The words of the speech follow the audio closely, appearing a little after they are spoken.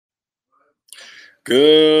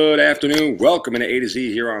Good afternoon. Welcome to A to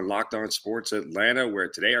Z here on Locked On Sports Atlanta, where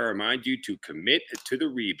today I remind you to commit to the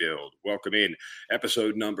rebuild. Welcome in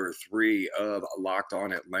episode number 3 of Locked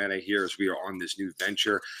On Atlanta here as we are on this new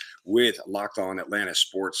venture with Locked On Atlanta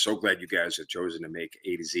Sports. So glad you guys have chosen to make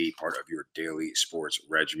A to Z part of your daily sports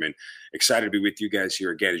regimen. Excited to be with you guys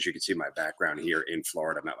here again. As you can see my background here in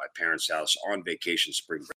Florida, I'm at my parents' house on vacation,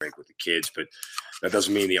 spring break with the kids, but that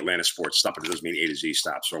doesn't mean the Atlanta sports stop. It doesn't mean A to Z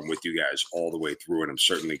stops. So I'm with you guys all the way through, and I'm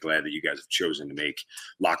certainly glad that you guys have chosen to make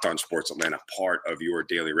Locked On Sports Atlanta part of your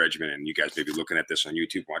daily regimen. And you guys may be looking at this on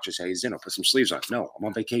YouTube, watching, say, hey, Zinno, put some sleeves on. No, I'm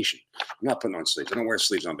on vacation. I'm not putting on sleeves. I don't wear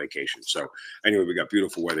sleeves on vacation. So anyway, we got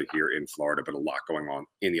beautiful weather here in Florida, but a lot going on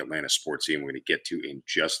in the Atlanta sports scene we're going to get to in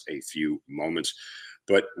just a few moments.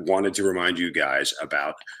 But wanted to remind you guys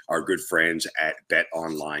about our good friends at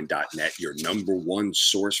betonline.net, your number one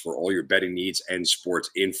source for all your betting needs and sports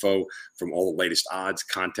info. From all the latest odds,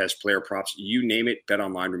 contests, player props, you name it,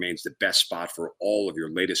 BetOnline remains the best spot for all of your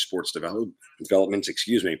latest sports developments,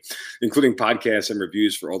 including podcasts and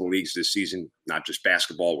reviews for all the leagues this season, not just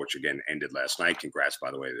basketball, which again ended last night. Congrats, by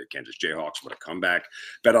the way, to the Kansas Jayhawks. What a comeback.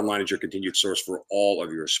 BetOnline is your continued source for all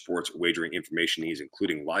of your sports wagering information needs,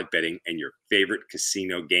 including live betting and your favorite casino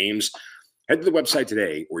games. Head to the website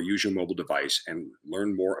today or use your mobile device and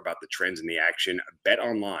learn more about the trends in the action. Bet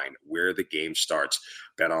online, where the game starts.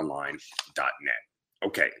 BetOnline.net.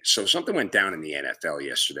 Okay, so something went down in the NFL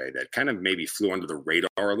yesterday that kind of maybe flew under the radar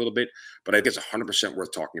a little bit, but I think it's 100%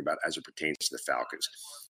 worth talking about as it pertains to the Falcons.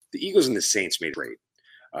 The Eagles and the Saints made a trade.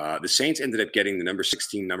 The Saints ended up getting the number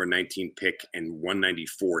 16, number 19 pick and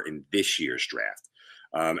 194 in this year's draft.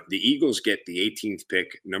 The Eagles get the 18th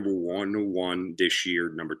pick, number 101 this year,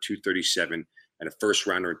 number 237, and a first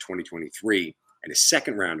rounder in 2023, and a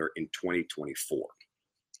second rounder in 2024.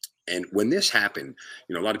 And when this happened,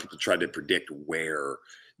 a lot of people tried to predict where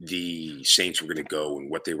the Saints were going to go and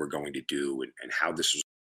what they were going to do and how this was.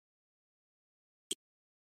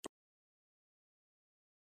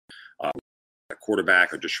 A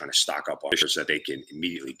quarterback or just trying to stock up on that they can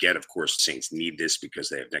immediately get. Of course, the Saints need this because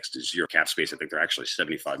they have next to zero cap space. I think they're actually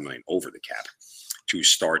 $75 million over the cap to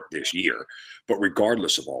start this year. But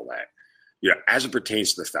regardless of all that, as it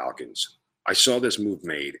pertains to the Falcons, I saw this move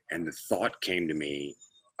made and the thought came to me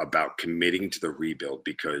about committing to the rebuild,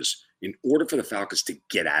 because in order for the Falcons to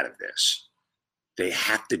get out of this, they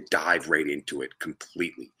have to dive right into it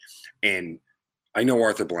completely. And I know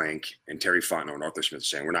Arthur Blank and Terry Fontenot and Arthur Smith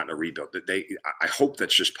saying we're not in a rebuild. I hope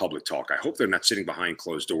that's just public talk. I hope they're not sitting behind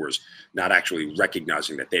closed doors, not actually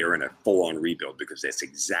recognizing that they are in a full-on rebuild, because that's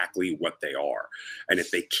exactly what they are. And if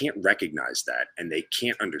they can't recognize that and they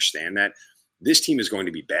can't understand that, this team is going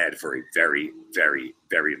to be bad for a very, very,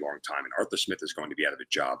 very long time. And Arthur Smith is going to be out of a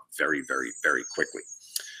job very, very, very quickly.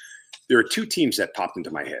 There are two teams that popped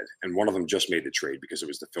into my head, and one of them just made the trade because it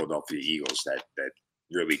was the Philadelphia Eagles that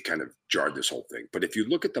really kind of jarred this whole thing. But if you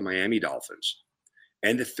look at the Miami Dolphins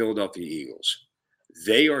and the Philadelphia Eagles,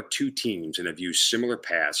 they are two teams and have used similar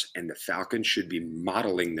paths, and the Falcons should be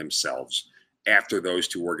modeling themselves after those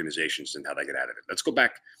two organizations and how they get out of it. Let's go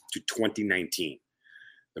back to 2019.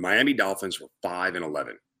 The Miami Dolphins were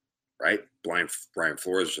 5-11, right? Brian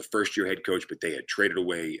Flores was a first-year head coach, but they had traded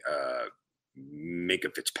away Minka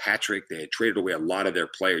Fitzpatrick. They had traded away a lot of their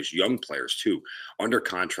players, young players too, under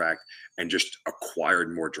contract, and just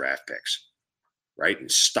acquired more draft picks, right? And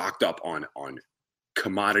stocked up on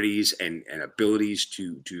commodities and abilities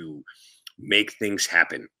to make things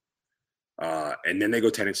happen. And then they go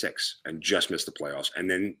 10-6 and just miss the playoffs. And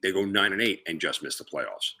then they go 9-8 and just miss the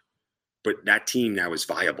playoffs. But that team now is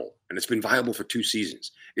viable, and it's been viable for 2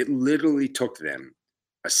 seasons. It literally took them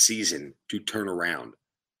a season to turn around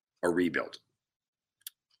a rebuild.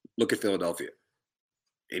 Look at Philadelphia.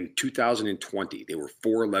 In 2020, they were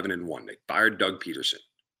 4-11-1. They fired Doug Peterson.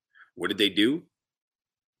 What did they do?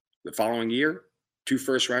 The following year, 2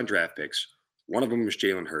 first-round draft picks. One of them was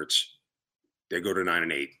Jalen Hurts. They go to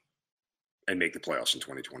 9-8 and make the playoffs in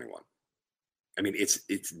 2021. I mean, it's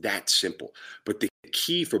that simple. But the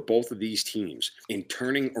key for both of these teams in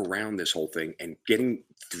turning around this whole thing and getting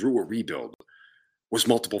through a rebuild was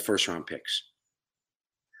multiple first-round picks.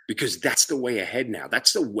 Because that's the way ahead now.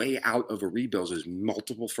 That's the way out of a rebuild, is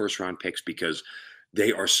multiple first-round picks, because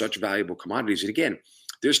they are such valuable commodities. And again,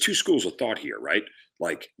 there's 2 schools of thought here, right?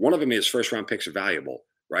 Like, one of them is first-round picks are valuable,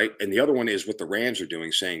 right? And the other one is what the Rams are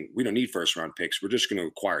doing, saying we don't need first-round picks. We're just going to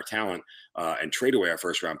acquire talent and trade away our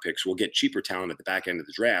first-round picks. We'll get cheaper talent at the back end of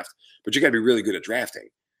the draft, but you got to be really good at drafting,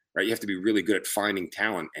 right? You have to be really good at finding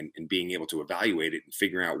talent and being able to evaluate it and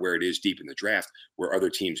figuring out where it is deep in the draft, where other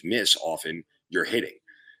teams miss. Often you're hitting.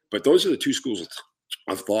 But those are the 2 schools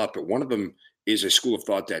of thought. But one of them is a school of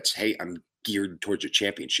thought that's, hey, I'm geared towards a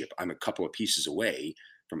championship. I'm a couple of pieces away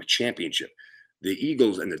from a championship. The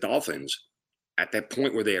Eagles and the Dolphins, at that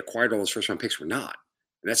point where they acquired all those first round picks, were not.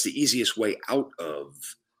 And that's the easiest way out of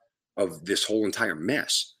this whole entire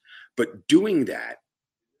mess. But doing that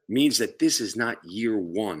means that this is not year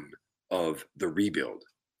one of the rebuild.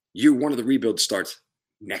 Year one of the rebuild starts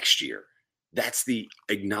next year. That's the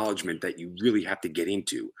acknowledgement that you really have to get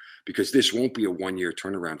into, because this won't be a 1 year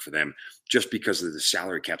turnaround for them just because of the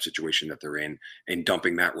salary cap situation that they're in and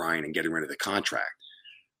dumping Matt Ryan and getting rid of the contract.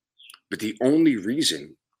 But the only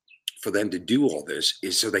reason for them to do all this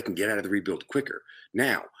is so they can get out of the rebuild quicker.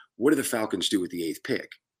 Now, what do the Falcons do with the 8th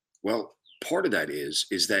pick? Well, part of that is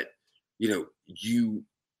that, you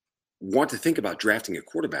want to think about drafting a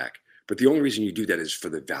quarterback, but the only reason you do that is for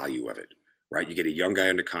the value of it, right? You get a young guy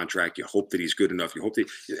under contract. You hope that he's good enough. You hope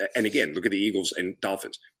that, and again, look at the Eagles and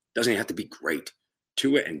Dolphins. Doesn't have to be great.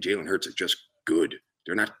 Tua and Jalen Hurts are just good.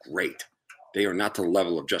 They're not great. They are not to the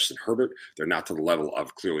level of Justin Herbert. They're not to the level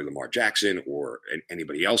of clearly Lamar Jackson or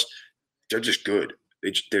anybody else. They're just good.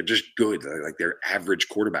 They're just good. They're average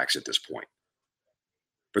quarterbacks at this point.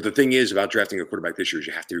 But the thing is about drafting a quarterback this year is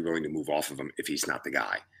you have to be willing to move off of him if he's not the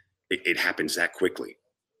guy. It happens that quickly.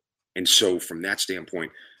 And so from that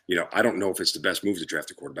standpoint, I don't know if it's the best move to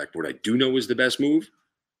draft a quarterback. But what I do know is the best move,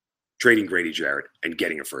 trading Grady Jarrett and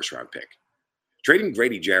getting a first-round pick. Trading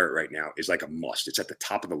Grady Jarrett right now is like a must. It's at the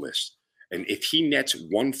top of the list. And if he nets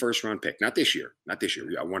one first-round pick, not this year.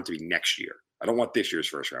 I want it to be next year. I don't want this year's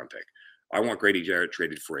first-round pick. I want Grady Jarrett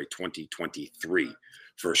traded for a 2023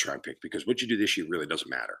 first-round pick, because what you do this year really doesn't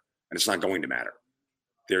matter. And it's not going to matter.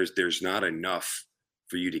 There's not enough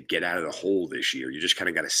for you to get out of the hole this year. You just kind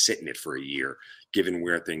of got to sit in it for a year, given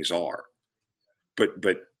where things are.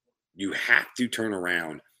 But you have to turn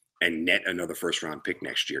around and net another first-round pick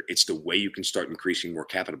next year. It's the way you can start increasing more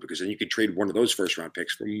capital, because then you can trade one of those first-round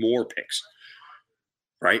picks for more picks,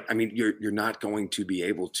 right? I mean, you're not going to be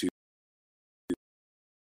able to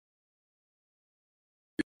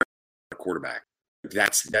quarterback.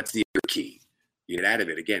 That's the other key. You get out of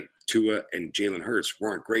it. Again, Tua and Jalen Hurts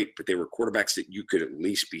weren't great, but they were quarterbacks that you could at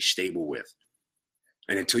least be stable with.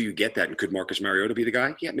 And until you get that, and could Marcus Mariota be the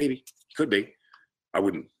guy? Yeah, maybe. Could be. I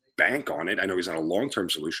wouldn't bank on it. I know he's not a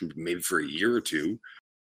long-term solution, but maybe for a year or two,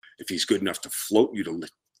 if he's good enough to float you to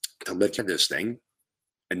lift this thing.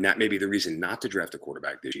 And that may be the reason not to draft a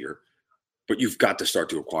quarterback this year. But you've got to start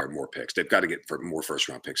to acquire more picks. They've got to get for more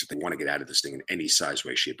first-round picks if they want to get out of this thing in any size,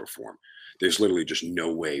 way, shape, or form. There's literally just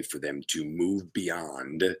no way for them to move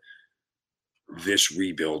beyond this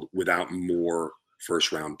rebuild without more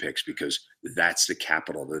first-round picks, because that's the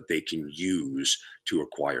capital that they can use to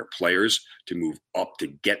acquire players, to move up, to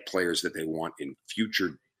get players that they want in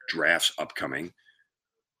future drafts upcoming.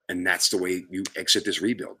 And that's the way you exit this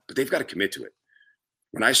rebuild. But they've got to commit to it.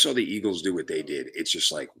 When I saw the Eagles do what they did, it's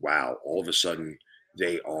just like, wow, all of a sudden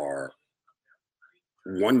they are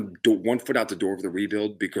one foot out the door of the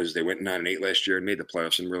rebuild, because they went 9-8 last year and made the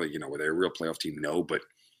playoffs, and really, were they a real playoff team? No, but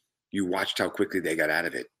you watched how quickly they got out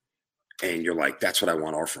of it. And you're like, that's what I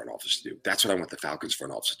want our front office to do. That's what I want the Falcons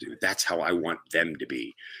front office to do. That's how I want them to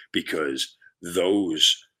be, because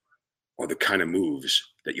those are the kind of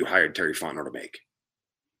moves that you hired Terry Fontenot to make.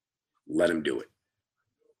 Let him do it.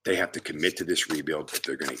 They have to commit to this rebuild if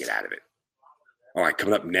they're going to get out of it. All right,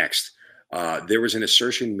 coming up next, there was an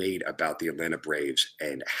assertion made about the Atlanta Braves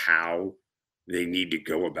and how they need to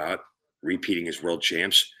go about repeating as world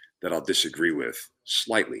champs that I'll disagree with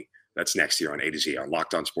slightly. That's next here on A to Z on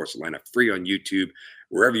Locked On Sports Atlanta, free on YouTube,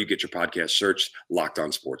 wherever you get your podcast. Search Locked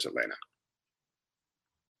On Sports Atlanta.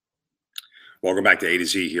 Welcome back to A to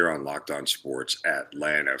Z here on Locked On Sports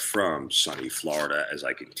Atlanta from sunny Florida as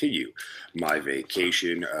I continue my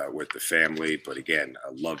vacation with the family. But again,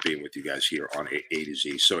 I love being with you guys here on A to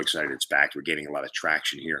Z. So excited it's back. We're getting a lot of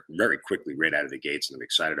traction here very quickly right out of the gates, and I'm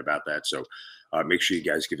excited about that. So make sure you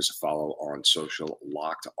guys give us a follow on social,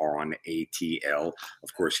 Locked On ATL.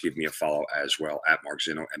 Of course, give me a follow as well at Mark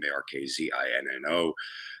Zinno, MarkZinno.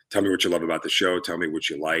 Tell me what you love about the show. Tell me what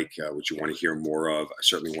you like, what you want to hear more of. I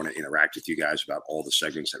certainly want to interact with you guys about all the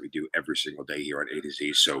segments that we do every single day here on A to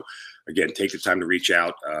Z. So, again, take the time to reach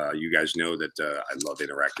out. You guys know that I love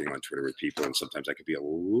interacting on Twitter with people, and sometimes I can be a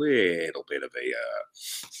little bit of a,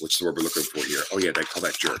 what's the word we're looking for here? Oh, yeah, they call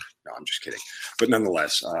that jerk. No, I'm just kidding. But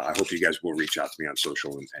nonetheless, I hope you guys will reach out to me on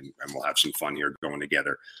social, and we'll have some fun here going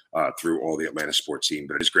together through all the Atlanta sports scene.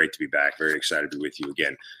 But it is great to be back. Very excited to be with you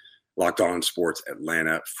again. Locked On Sports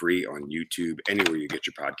Atlanta, free on YouTube. Anywhere you get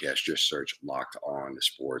your podcast, just search Locked On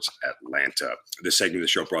Sports Atlanta. This segment of the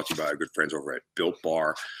show brought to you by our good friends over at Built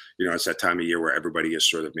Bar. You know, it's that time of year where everybody has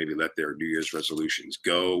sort of maybe let their New Year's resolutions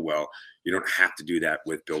go. Well, you don't have to do that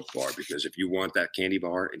with Built Bar, because if you want that candy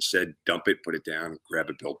bar, instead dump it, put it down, grab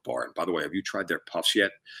a Built Bar. And by the way, have you tried their puffs yet?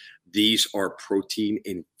 These are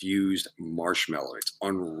protein-infused marshmallow. It's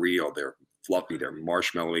unreal. They're fluffy, they're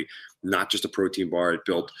marshmallowy, not just a protein bar at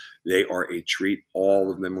Built. They are a treat.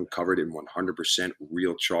 All of them are covered in 100%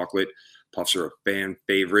 real chocolate. Puffs are a fan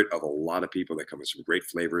favorite of a lot of people. They come with some great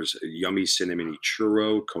flavors: yummy cinnamon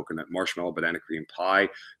churro, coconut marshmallow, banana cream pie.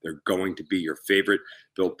 They're going to be your favorite.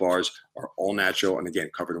 Built bars are all natural and, again,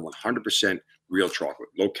 covered in 100% real chocolate,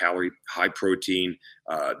 low calorie, high protein.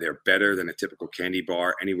 They're better than a typical candy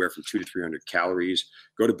bar, anywhere from 200 to 300 calories.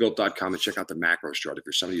 Go to built.com and check out the macros chart. If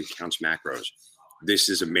you're somebody who counts macros, this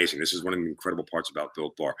is amazing. This is one of the incredible parts about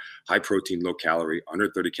Built Bar. High protein, low calorie, under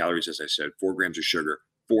 30 calories, as I said, 4 grams of sugar,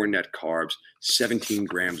 4 net carbs, 17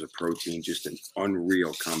 grams of protein. Just an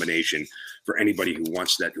unreal combination for anybody who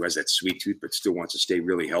wants that, who has that sweet tooth but still wants to stay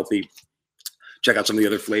really healthy. Check out some of the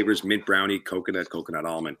other flavors: mint brownie, coconut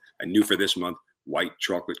almond. And new for this month, white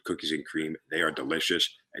chocolate cookies and cream. They are delicious,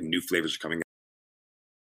 and new flavors are coming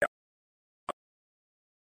out.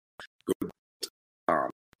 Go to built.com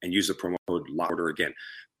and use the promo code LOUDER. Again,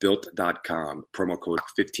 built.com, promo code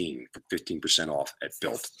 15 for 15% off at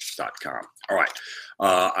built.com. All right.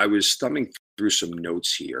 I was thumbing through some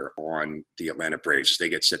notes here on the Atlanta Braves as they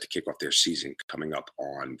get set to kick off their season coming up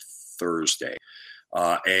on Thursday.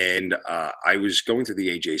 I was going through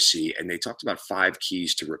the AJC, and they talked about 5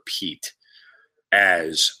 keys to repeat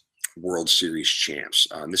as World Series champs.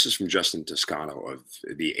 This is from Justin Toscano of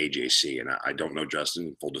the AJC, and I don't know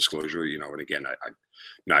Justin, full disclosure, and again, I'm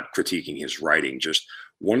not critiquing his writing, just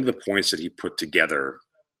one of the points that he put together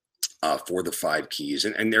for the 5 keys,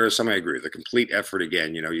 and there are some I agree with. The complete effort,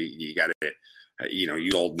 again, you got to,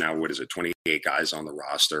 you all now, what is it, 28 guys on the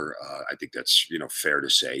roster. I think that's, fair to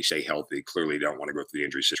say. Stay healthy. Clearly don't want to go through the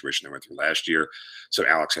injury situation they went through last year. So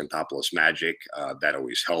Alex Anthopoulos magic, that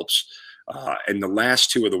always helps. And the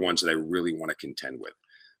last 2 are the ones that I really want to contend with,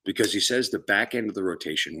 because he says the back end of the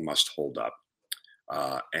rotation must hold up.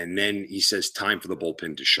 And then he says time for the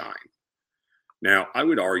bullpen to shine. Now, I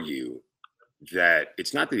would argue that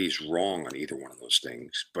it's not that he's wrong on either one of those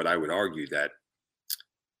things, but I would argue that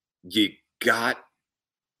you got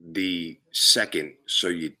the second, so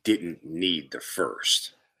you didn't need the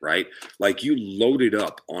first, right? Like, you loaded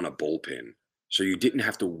up on a bullpen, so you didn't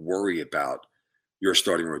have to worry about your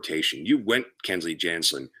starting rotation. You went Kenley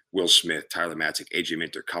Jansen, Will Smith, Tyler Matzik, AJ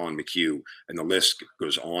Minter, Colin McHugh, and the list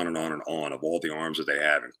goes on and on and on of all the arms that they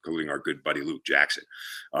have, including our good buddy Luke Jackson.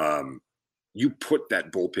 You put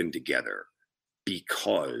that bullpen together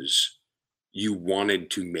because you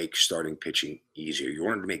wanted to make starting pitching easier. You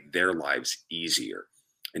wanted to make their lives easier.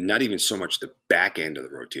 And not even so much the back end of the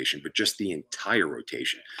rotation, but just the entire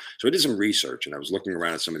rotation. So I did some research, and I was looking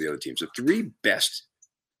around at some of the other teams. The 3 best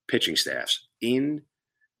pitching staffs in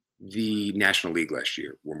the National League last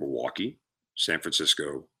year were Milwaukee, San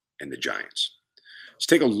Francisco, and the Giants. Let's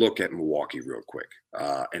take a look at Milwaukee real quick.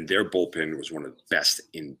 And their bullpen was one of the best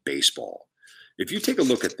in baseball. If you take a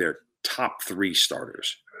look at their top 3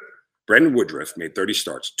 starters, Brandon Woodruff made 30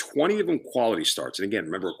 starts, 20 of them quality starts. And again,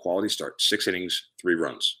 remember, a quality start, 6 innings, 3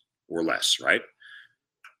 runs or less, right?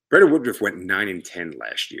 Brandon Woodruff went 9-10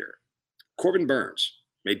 last year. Corbin Burns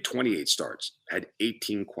made 28 starts, had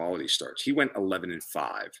 18 quality starts. He went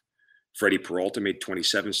 11-5. Freddie Peralta made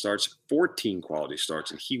 27 starts, 14 quality starts,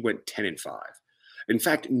 and he went 10-5. In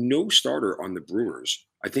fact, no starter on the Brewers,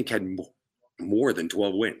 I think, had more than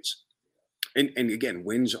 12 wins. And again,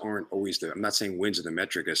 wins aren't always I'm not saying wins are the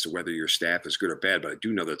metric as to whether your staff is good or bad, but I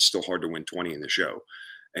do know that it's still hard to win 20 in the show.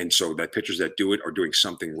 And so that pitchers that do it are doing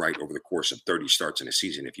something right over the course of 30 starts in a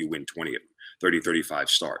season if you win 20 of them, 30, 35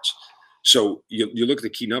 starts. So you look at the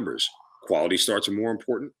key numbers. Quality starts are more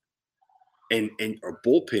important. And a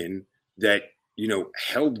bullpen that,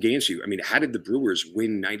 held games for you. I mean, how did the Brewers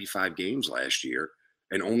win 95 games last year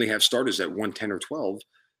and only have starters that won 10 or 12?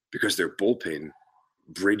 Because their bullpen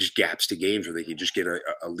bridged gaps to games where they could just get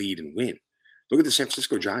a lead and win. Look at the San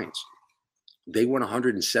Francisco Giants. They won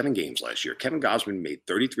 107 games last year. Kevin Gausman made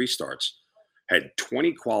 33 starts, had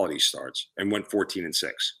 20 quality starts, and went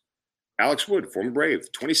 14-6. Alex Wood, former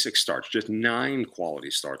Brave, 26 starts, just 9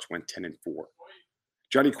 quality starts, went 10-4.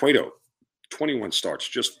 Johnny Cueto, 21 starts,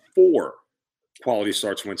 just 4 quality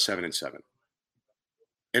starts, went 7-7.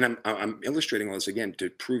 And I'm illustrating all this again to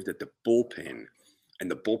prove that the bullpen and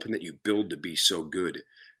the bullpen that you build to be so good,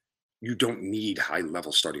 you don't need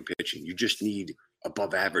high-level starting pitching. You just need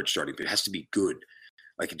above average starting pitcher. It has to be good.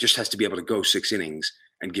 Like, it just has to be able to go 6 innings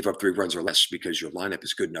and give up 3 runs or less because your lineup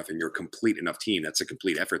is good enough and you're a complete enough team. That's a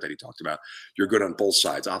complete effort that he talked about. You're good on both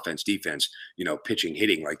sides, offense, defense, pitching,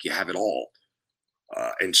 hitting, like you have it all.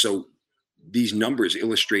 And so these numbers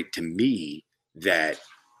illustrate to me that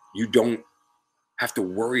you don't have to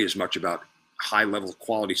worry as much about high level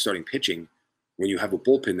quality starting pitching when you have a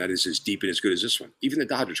bullpen that is as deep and as good as this one. Even the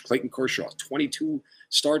Dodgers, Clayton Kershaw, 22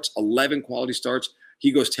 starts, 11 quality starts.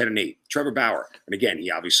 He goes 10-8. Trevor Bauer, and again, he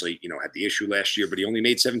obviously, had the issue last year, but he only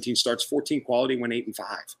made 17 starts, 14 quality, went 8-5.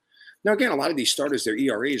 Now, again, a lot of these starters, their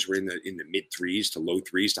ERAs were in the mid threes to low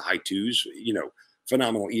threes to high twos,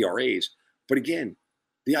 phenomenal ERAs. But again,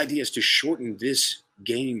 the idea is to shorten this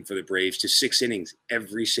game for the Braves to 6 innings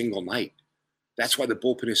every single night. That's why the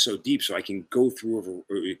bullpen is so deep, so I can go through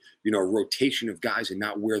a rotation of guys and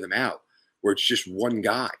not wear them out, where it's just one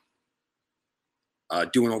guy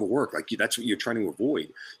doing all the work. Like, that's what you're trying to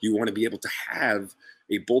avoid. You want to be able to have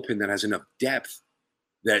a bullpen that has enough depth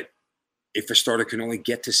that if a starter can only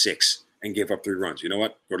get to 6 and give up 3 runs, you know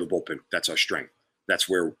what? Go to the bullpen. That's our strength. That's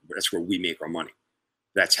where we make our money.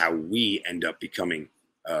 That's how we end up becoming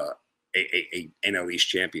a NL East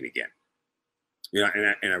champion again.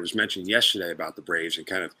 And I was mentioning yesterday about the Braves and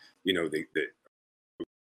kind of,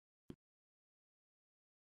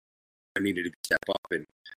 I needed to step up, and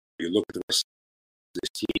you look at the rest of this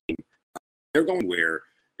team, they're going where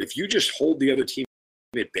if you just hold the other team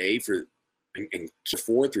at bay for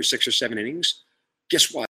 4 through 6 or 7 innings,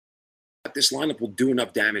 guess what? This lineup will do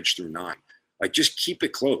enough damage through 9. Like, just keep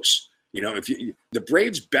it close. The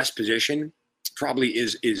Braves' best position probably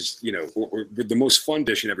is or the most fun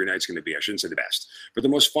position every night is going to be, I shouldn't say the best, but the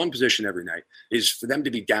most fun position every night is for them to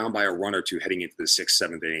be down by a run or two heading into the 6th,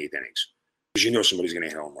 7th, and 8th innings, because somebody's going to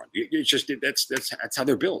hit a home run. It's just that's how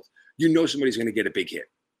they're built. Somebody's going to get a big hit.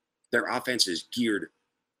 Their offense is geared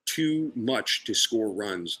too much to score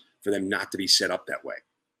runs for them not to be set up that way.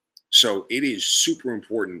 So it is super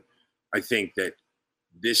important, I think, that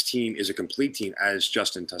this team is a complete team, as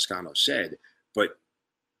Justin Toscano said, but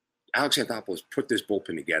Alex Anthopoulos put this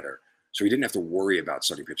bullpen together so he didn't have to worry about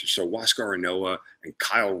starting pitchers. So Huascar Ynoa and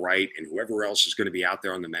Kyle Wright and whoever else is going to be out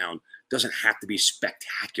there on the mound doesn't have to be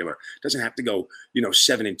spectacular. Doesn't have to go,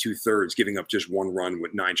 7 2/3, giving up just 1 run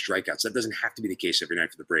with 9 strikeouts. That doesn't have to be the case every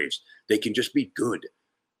night for the Braves. They can just be good.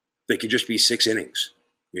 They can just be 6 innings,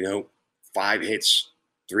 5 hits,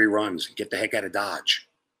 3 runs, get the heck out of Dodge,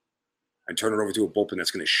 and turn it over to a bullpen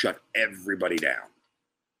that's going to shut everybody down.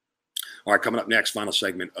 All right, coming up next, final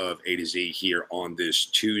segment of A to Z here on this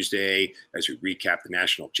Tuesday as we recap the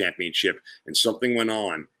national championship. And something went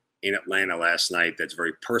on in Atlanta last night that's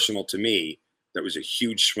very personal to me. That was a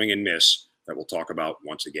huge swing and miss that we'll talk about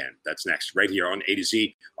once again. That's next, right here on A to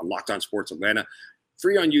Z on Locked On Sports Atlanta.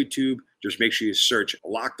 Free on YouTube. Just make sure you search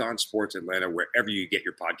Locked On Sports Atlanta wherever you get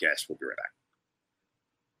your podcast. We'll be right back.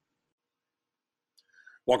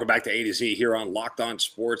 Welcome back to A to Z here on Locked On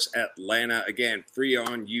Sports Atlanta. Again, free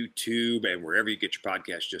on YouTube and wherever you get your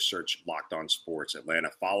podcast, just search Locked On Sports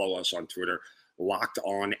Atlanta. Follow us on Twitter, Locked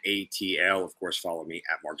On ATL. Of course, follow me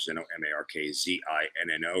at Mark Zinno,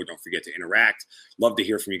 MarkZinno. Don't forget to interact. Love to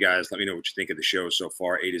hear from you guys. Let me know what you think of the show so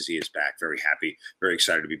far. A to Z is back. Very happy, very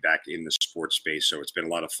excited to be back in the sports space. So it's been a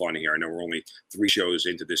lot of fun here. I know we're only 3 shows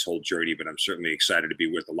into this whole journey, but I'm certainly excited to be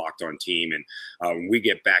with the Locked On team. And when we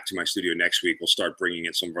get back to my studio next week, we'll start bringing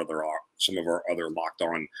in some of our other Locked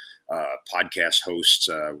On podcast hosts.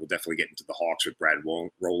 We'll definitely get into the Hawks with Brad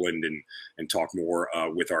Rowland and talk more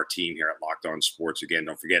with our team here at Locked On Sports. Again,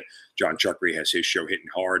 don't forget, John Chuckery has his show Hitting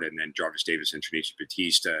Hard, and then Jarvis Davis and Trinici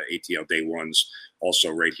Batiste, ATL Day Ones, also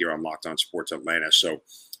right here on Locked On Sports Atlanta. So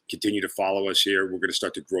continue to follow us here. We're going to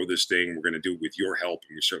start to grow this thing. We're going to do it with your help,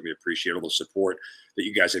 and we certainly appreciate all the support that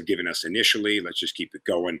you guys have given us initially. Let's just keep it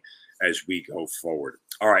going as we go forward.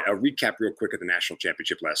 All right, I'll recap real quick of the national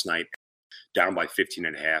championship last night. Down by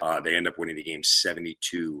 15.5. They end up winning the game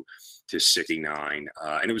 72-69.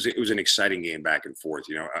 And it was an exciting game back and forth.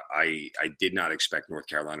 I did not expect North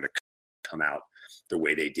Carolina to come out the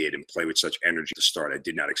way they did and play with such energy to start. I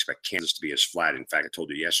did not expect Kansas to be as flat. In fact, I told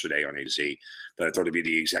you yesterday on A to Z that I thought it'd be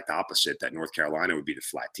the exact opposite, that North Carolina would be the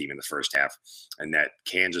flat team in the first half and that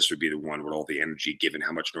Kansas would be the one with all the energy, given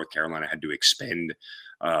how much North Carolina had to expend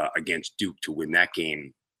against Duke to win that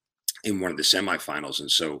game in one of the semifinals.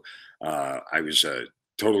 And so I was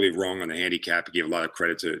totally wrong on the handicap. I gave a lot of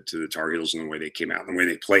credit to the Tar Heels and the way they came out and the way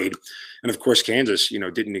they played. And of course, Kansas,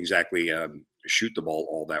 didn't exactly shoot the ball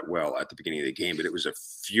all that well at the beginning of the game, but it was a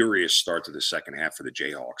furious start to the second half for the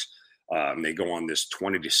Jayhawks. They go on this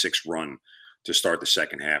 20-6 run to start the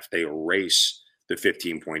second half. They erase the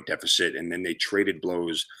 15-point deficit, and then they traded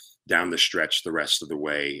blows down the stretch the rest of the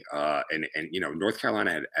way. And North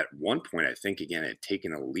Carolina had at one point, I think, again, had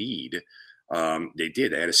taken a lead. They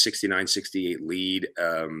did. They had a 69-68 lead,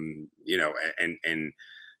 and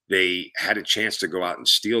they had a chance to go out and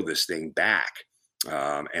steal this thing back.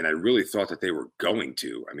 And I really thought that they were going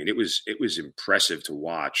to. I mean, it was impressive to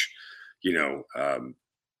watch,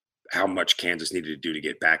 how much Kansas needed to do to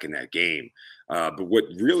get back in that game. But what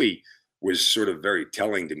really was sort of very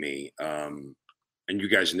telling to me, and you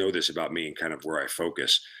guys know this about me and kind of where I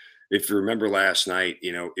focus. If you remember last night,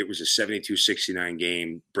 it was a 72-69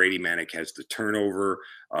 game. Brady Manick has the turnover,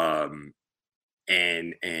 and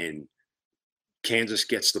Kansas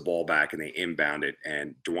gets the ball back and they inbound it,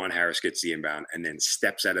 and DeJuan Harris gets the inbound and then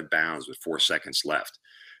steps out of bounds with 4 seconds left.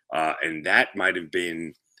 And that might have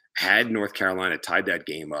been, had North Carolina tied that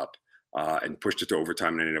game up and pushed it to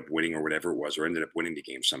overtime and ended up winning or whatever it was, or ended up winning the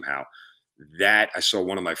game somehow. That, I saw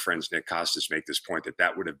one of my friends, Nick Costas, make this point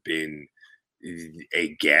that would have been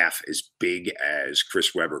a gaffe as big as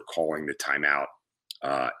Chris Webber calling the timeout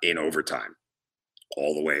in overtime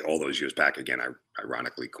all the way, all those years back, again,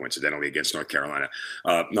 ironically, coincidentally, against North Carolina.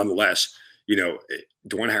 Nonetheless,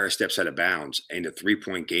 DeJuan Harris steps out of bounds in a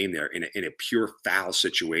 3-point game there in a pure foul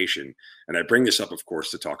situation. And I bring this up, of course,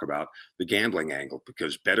 to talk about the gambling angle,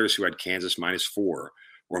 because bettors who had Kansas -4 or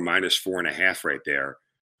 -4.5 right there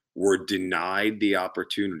were denied the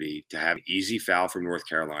opportunity to have an easy foul from North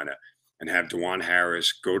Carolina and have DeJuan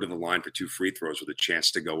Harris go to the line for 2 free throws with a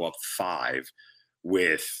chance to go up 5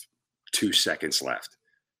 with 2 seconds left.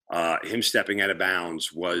 Him stepping out of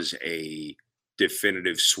bounds was a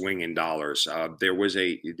definitive swing in dollars. It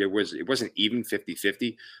wasn't even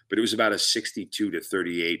 50-50, but it was about a 62 to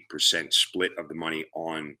 38% split of the money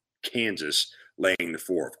on Kansas laying the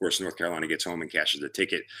 4. Of course, North Carolina gets home and cashes the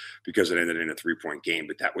ticket because it ended in a 3-point game.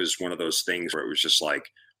 But that was one of those things where it was just like,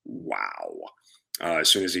 wow. As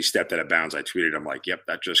soon as he stepped out of bounds, I tweeted, I'm like, yep,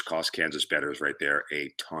 that just cost Kansas bettors right there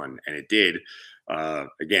a ton. And it did.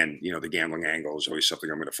 Again, the gambling angle is always something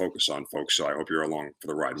I'm going to focus on, folks. So I hope you're along for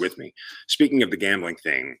the ride with me. Speaking of the gambling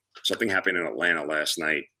thing, something happened in Atlanta last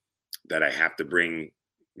night that I have to bring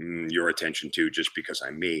your attention to just because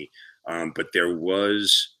I'm me. But there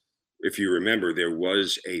was, if you remember, there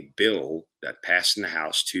was a bill that passed in the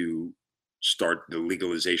House to start the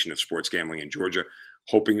legalization of sports gambling in Georgia,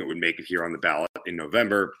 hoping it would make it here on the ballot in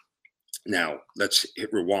November. Now, let's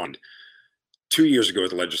hit rewind. 2 years ago at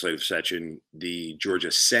the legislative session, the Georgia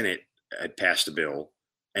Senate had passed a bill,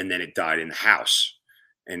 and then it died in the House.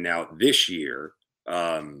 And now this year,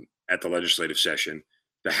 at the legislative session,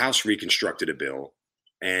 the House reconstructed a bill,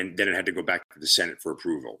 and then it had to go back to the Senate for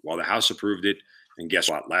approval. While the House approved it, and guess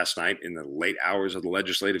what? Last night, in the late hours of the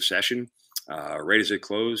legislative session, right as it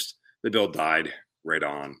closed, the bill died right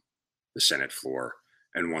on the Senate floor.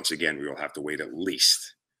 And once again, we will have to wait at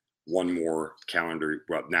least one more calendar.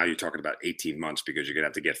 Well, now you're talking about 18 months, because you're going to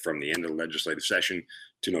have to get from the end of the legislative session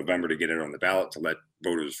to November to get it on the ballot to let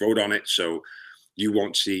voters vote on it. So you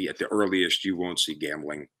won't see, at the earliest, you won't see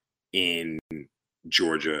gambling in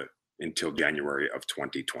Georgia until January of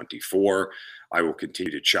 2024. I will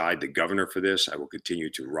continue to chide the governor for this. I will continue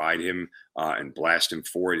to ride him and blast him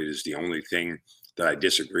for it. It is the only thing that I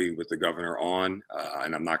disagree with the governor on,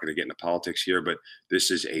 and I'm not going to get into politics here, but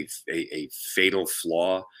this is a fatal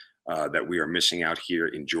flaw that we are missing out here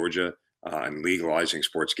in Georgia, and legalizing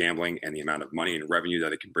sports gambling, and the amount of money and revenue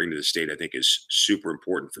that it can bring to the state, I think, is super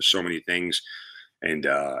important for so many things. And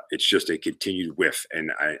it's just a continued whiff.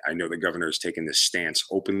 And I know the governor has taken this stance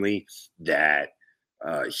openly that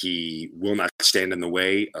he will not stand in the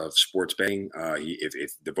way of sports betting.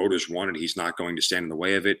 If the voters want it, he's not going to stand in the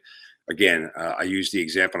way of it. Again, I use the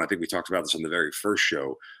example, and I think we talked about this on the very first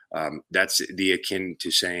show. That's the akin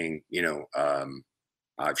to saying,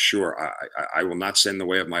 I'm sure I will not stand in the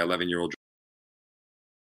way of my 11-year-old.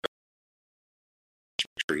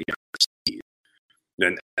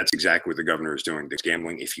 Then that's exactly what the governor is doing. This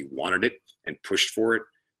gambling, if he wanted it and pushed for it,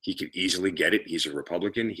 he could easily get it. He's a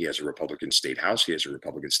Republican. He has a Republican state house. He has a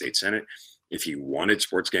Republican state Senate. If he wanted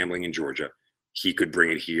sports gambling in Georgia, he could bring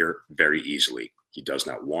it here very easily. He does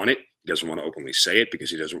not want it. He doesn't want to openly say it because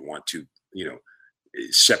he doesn't want to,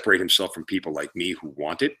 separate himself from people like me who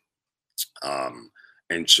want it.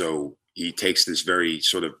 And so he takes this very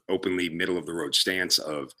sort of openly middle of the road stance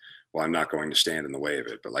of, well, I'm not going to stand in the way of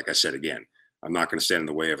it. But like I said, again, I'm not going to stand in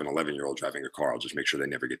the way of an 11-year-old driving a car. I'll just make sure they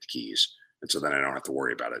never get the keys. And so then I don't have to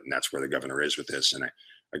worry about it. And that's where the governor is with this. And I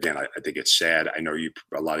think it's sad. I know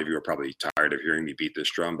a lot of you are probably tired of hearing me beat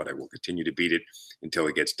this drum, but I will continue to beat it until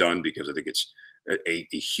it gets done, because I think it's a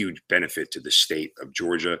huge benefit to the state of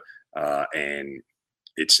Georgia. And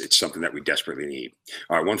it's something that we desperately need.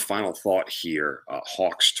 All right, one final thought here: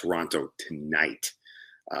 Hawks Toronto tonight.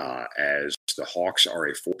 As the Hawks are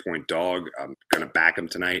a 4-point dog, I'm going to back them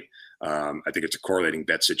tonight. I think it's a correlating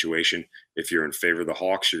bet situation. If you're in favor of the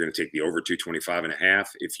Hawks, you're going to take the over 225.5.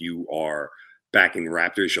 If you are backing the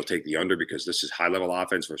Raptors, you'll take the under because this is high level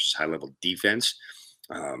offense versus high level defense.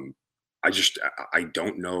 I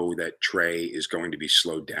don't know that Trey is going to be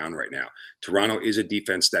slowed down right now. Toronto is a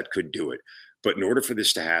defense that could do it. But in order for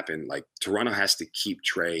this to happen, like Toronto has to keep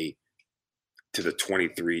Trey to the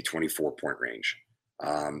 23, 24 point range.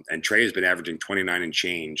 And Trey has been averaging 29 and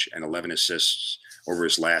change and 11 assists over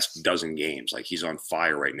his last dozen games. Like he's on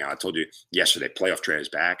fire right now. I told you yesterday, playoff Trey is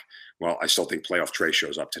back. Well, I still think playoff Trey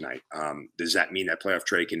shows up tonight. Does that mean that playoff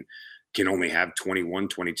Trey can only have 21,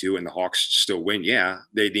 22 and the Hawks still win? Yeah,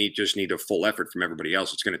 they just need a full effort from everybody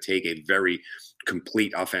else. It's going to take a very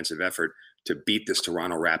complete offensive effort to beat this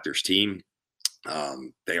Toronto Raptors team.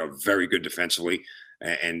 They are very good defensively,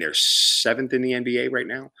 and they're 7th in the NBA right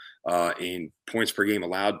now in points per game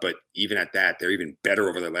allowed. But even at that, they're even better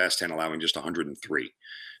over their last 10, allowing just 103.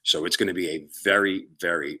 So it's going to be a very,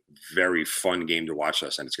 very, very fun game to watch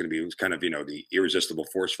us. And it's going to be kind of, the irresistible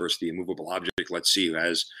force versus the immovable object. Let's see who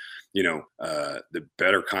has, the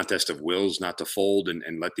better contest of wills not to fold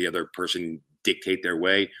and let the other person dictate their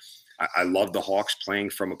way. I love the Hawks playing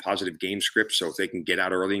from a positive game script. So if they can get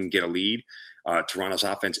out early and get a lead, Toronto's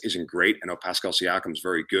offense isn't great. I know Pascal Siakam's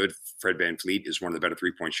very good. Fred VanVleet is one of the better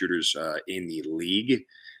three-point shooters in the league.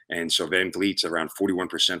 And so VanVleet's around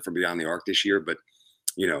 41% from beyond the arc this year. But,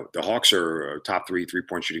 the Hawks are a top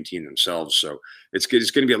three-point shooting team themselves. So it's good.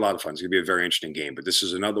 It's going to be a lot of fun. It's going to be a very interesting game. But this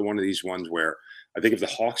is another one of these ones where I think if the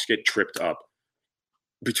Hawks get tripped up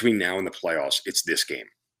between now and the playoffs, it's this game.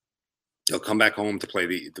 They'll come back home to play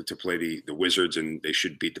the Wizards, and they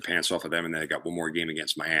should beat the pants off of them. And then they got one more game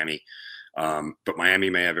against Miami. But Miami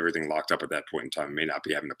may have everything locked up at that point in time. May not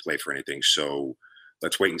be having to play for anything. So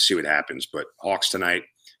let's wait and see what happens. But Hawks tonight,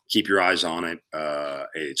 keep your eyes on it.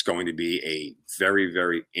 It's going to be a very,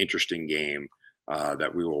 very interesting game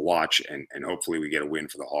that we will watch. And hopefully we get a win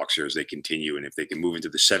for the Hawks here as they continue. And if they can move into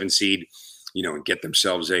the 7th seed, and get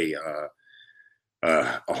themselves a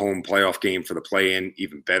home playoff game for the play-in,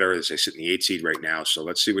 even better as they sit in the 8th seed right now. So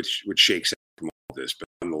let's see what shakes out from all of this. But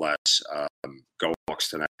nonetheless, go Hawks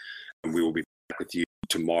tonight. And we will be back with you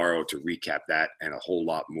tomorrow to recap that and a whole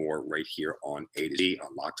lot more right here on A to Z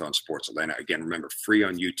on Locked On Sports Atlanta. Again, remember, free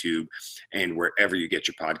on YouTube and wherever you get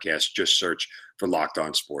your podcasts. Just search for Locked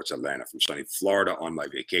On Sports Atlanta. From sunny Florida on my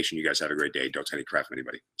vacation. You guys have a great day. Don't take any crap from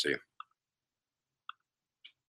anybody. See you.